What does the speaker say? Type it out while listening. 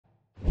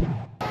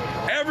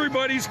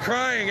everybody's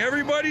crying.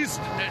 Everybody's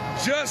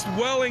just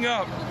welling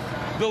up.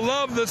 The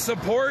love, the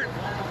support.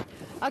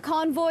 A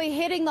convoy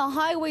hitting the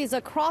highways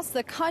across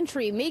the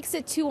country makes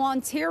it to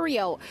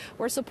Ontario,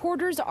 where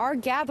supporters are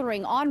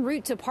gathering en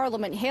route to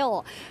Parliament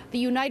Hill. The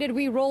United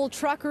We Roll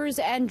truckers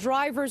and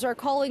drivers are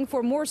calling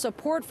for more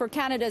support for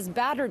Canada's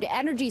battered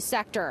energy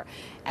sector,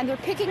 and they're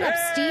picking up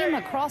steam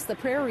across the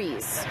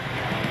prairies.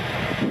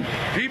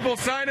 People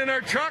signing our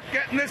truck,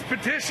 getting this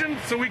petition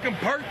so we can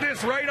park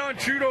this right on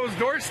Trudeau's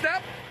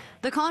doorstep.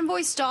 The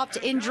convoy stopped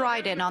in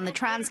Dryden on the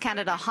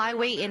Trans-Canada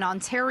Highway in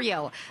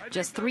Ontario,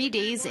 just 3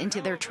 days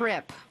into their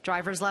trip.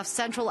 Drivers left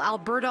central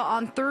Alberta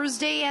on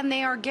Thursday, and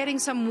they are getting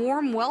some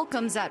warm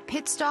welcomes at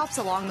pit stops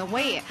along the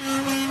way.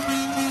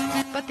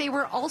 But they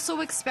were also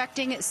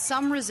expecting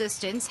some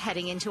resistance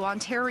heading into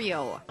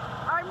Ontario.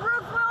 I'm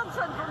Ruth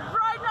Wilson from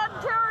Dryden,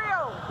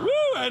 Ontario.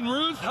 Woo! And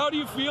Ruth, how do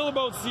you feel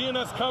about seeing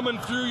us coming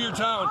through your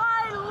town?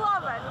 I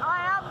love it.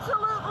 I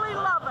absolutely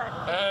love it.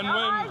 And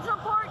I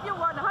support you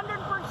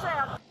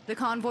 100%. The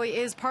convoy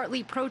is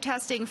partly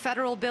protesting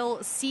Federal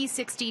Bill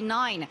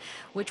C-69,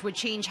 which would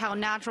change how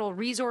natural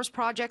resource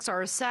projects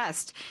are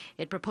assessed.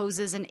 It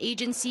proposes an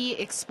agency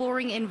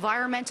exploring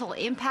environmental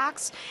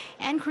impacts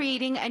and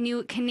creating a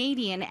new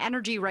Canadian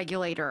energy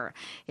regulator.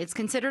 It's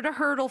considered a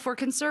hurdle for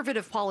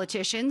Conservative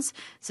politicians.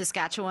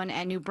 Saskatchewan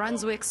and New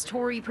Brunswick's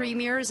Tory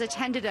premiers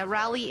attended a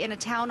rally in a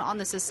town on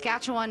the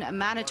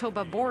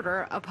Saskatchewan-Manitoba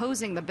border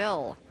opposing the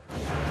bill.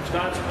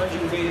 Scott, it's a pleasure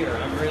to be here.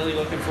 I'm really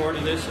looking forward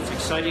to this. It's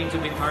exciting to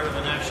be part of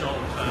a national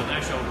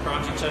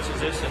project such as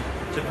this, and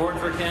it's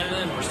important for Canada,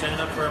 and we're standing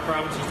up for our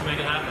provinces to make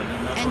it happen.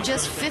 And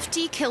just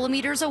 50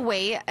 kilometers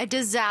away, a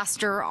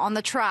disaster on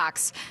the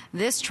tracks.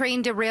 This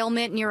train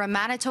derailment near a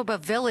Manitoba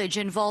village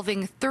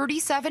involving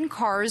 37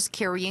 cars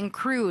carrying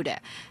crude.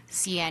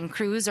 CN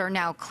crews are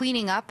now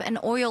cleaning up an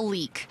oil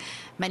leak.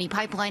 Many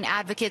pipeline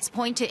advocates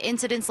point to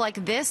incidents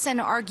like this and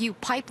argue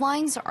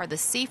pipelines are the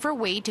safer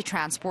way to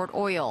transport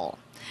oil.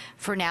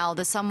 For now,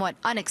 the somewhat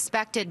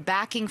unexpected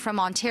backing from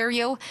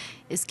Ontario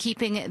is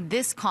keeping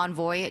this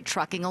convoy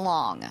trucking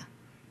along.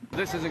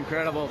 This is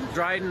incredible.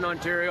 Dryden,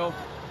 Ontario,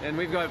 and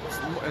we've got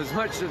as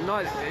much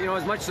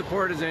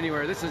support as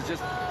anywhere. This is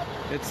just,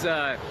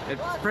 it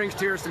brings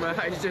tears to my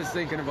eyes just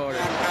thinking about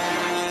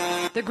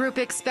it. The group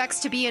expects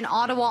to be in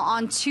Ottawa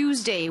on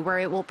Tuesday, where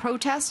it will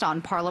protest on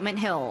Parliament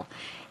Hill.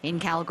 In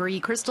Calgary,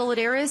 Crystal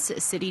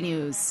Adaris, City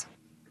News.